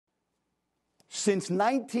Since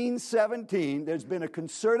 1917, there's been a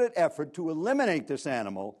concerted effort to eliminate this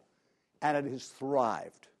animal, and it has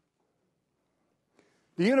thrived.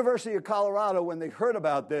 The University of Colorado, when they heard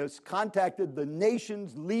about this, contacted the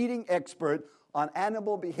nation's leading expert on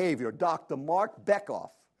animal behavior, Dr. Mark Bekoff.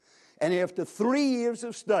 And after 3 years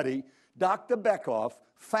of study, Dr. Bekoff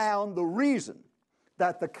found the reason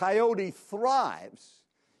that the coyote thrives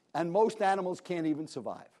and most animals can't even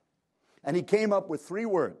survive. And he came up with 3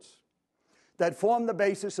 words that form the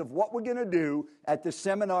basis of what we're going to do at this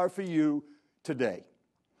seminar for you today.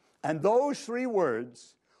 And those 3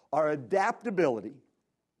 words are adaptability,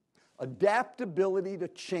 adaptability to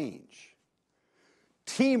change,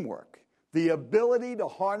 teamwork, the ability to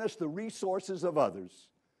harness the resources of others,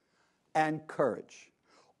 and courage.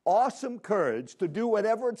 Awesome courage to do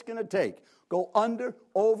whatever it's going to take, go under,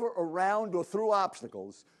 over, around, or through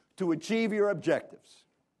obstacles to achieve your objectives.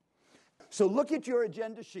 So look at your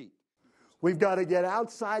agenda sheet. We've got to get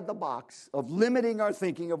outside the box of limiting our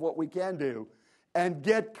thinking of what we can do and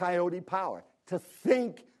get coyote power to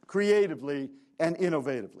think creatively and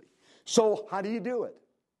innovatively. So how do you do it?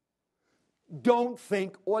 Don't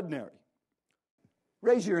think ordinary.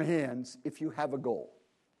 Raise your hands if you have a goal.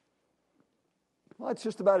 Well, it's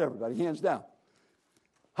just about everybody. Hands down.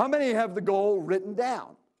 How many have the goal written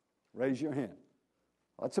down? Raise your hand.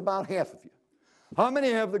 Well, that's about half of you. How many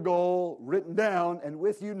have the goal written down and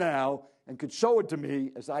with you now and could show it to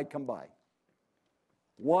me as I come by?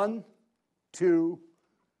 1, 2,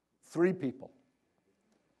 3 people.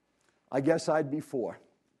 I guess I'd be 4.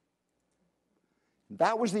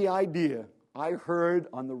 That was the idea I heard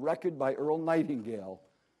on the record by Earl Nightingale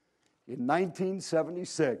in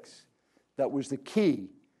 1976 that was the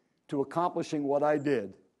key to accomplishing what I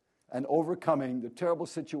did and overcoming the terrible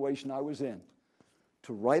situation I was in.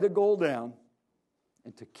 To write a goal down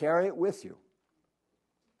and to carry it with you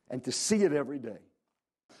and to see it every day.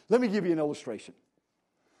 Let me give you an illustration.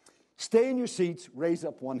 Stay in your seats, raise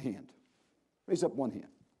up one hand. Raise up one hand.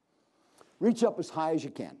 Reach up as high as you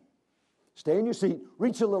can. Stay in your seat,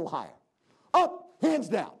 reach a little higher. Up, hands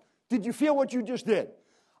down. Did you feel what you just did?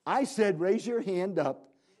 I said, raise your hand up,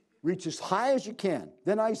 reach as high as you can.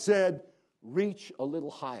 Then I said, reach a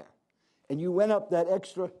little higher. And you went up that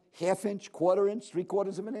extra ½ inch, ½ inch,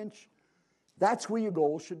 ¾ of an inch. That's where your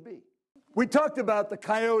goal should be. We talked about the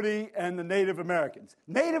coyote and the Native Americans.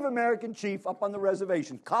 Native American chief up on the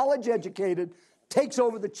reservation, college educated, takes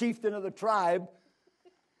over the chieftain of the tribe,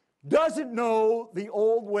 doesn't know the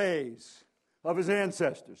old ways of his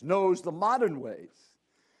ancestors, knows the modern ways.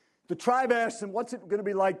 The tribe asks him, what's it going to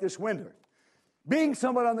be like this winter? Being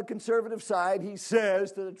somewhat on the conservative side, he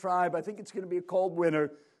says to the tribe, I think it's going to be a cold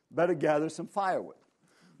winter, better gather some firewood.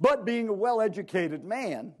 But being a well-educated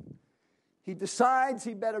man, he decides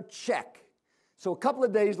he better check. So a couple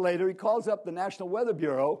of days later, he calls up the National Weather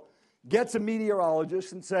Bureau, gets a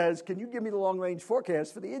meteorologist, and says, can you give me the long-range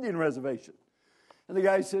forecast for the Indian reservation? And the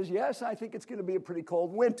guy says, yes, I think it's going to be a pretty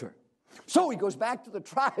cold winter. So he goes back to the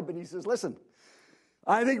tribe and he says, listen,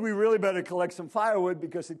 I think we really better collect some firewood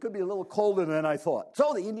because it could be a little colder than I thought.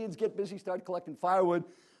 So the Indians get busy, start collecting firewood.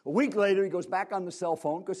 A week later, he goes back on the cell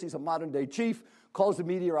phone because he's a modern-day chief, calls the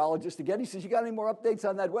meteorologist again. He says, you got any more updates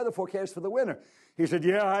on that weather forecast for the winter? He said,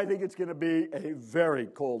 yeah, I think it's going to be a very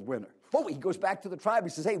cold winter. Oh, he goes back to the tribe. He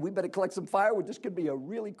says, hey, we better collect some firewood. This could be a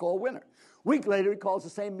really cold winter. Week later, he calls the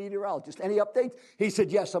same meteorologist. Any updates? He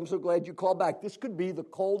said, yes, I'm so glad you called back. This could be the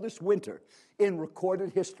coldest winter in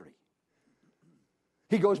recorded history.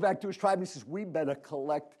 He goes back to his tribe and he says, we better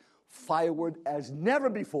collect firewood as never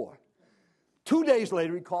before. 2 days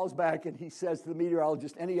later, he calls back and he says to the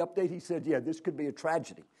meteorologist, any update? He said, yeah, this could be a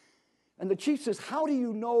tragedy. And the chief says, how do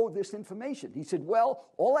you know this information? He said, well,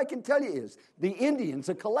 all I can tell you is the Indians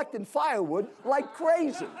are collecting firewood like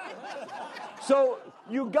crazy. So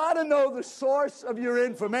you got to know the source of your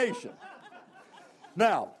information.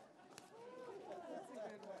 Now,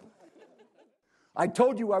 I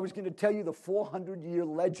told you I was going to tell you the 400-year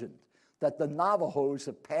legend that the Navajos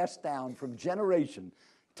have passed down from generation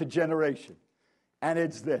to generation. And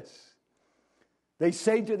it's this. They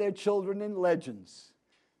say to their children in legends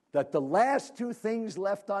that the last 2 things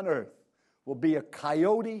left on earth will be a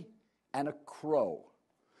coyote and a crow.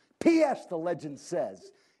 P.S., the legend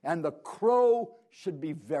says, and the crow should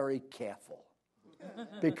be very careful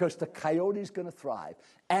because the coyote's going to thrive,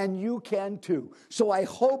 and you can too. So I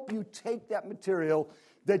hope you take that material,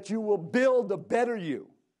 that you will build a better you,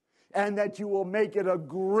 and that you will make it a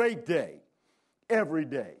great day every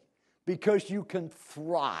day because you can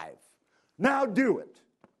thrive. Now do it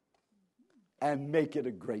and make it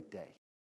a great day.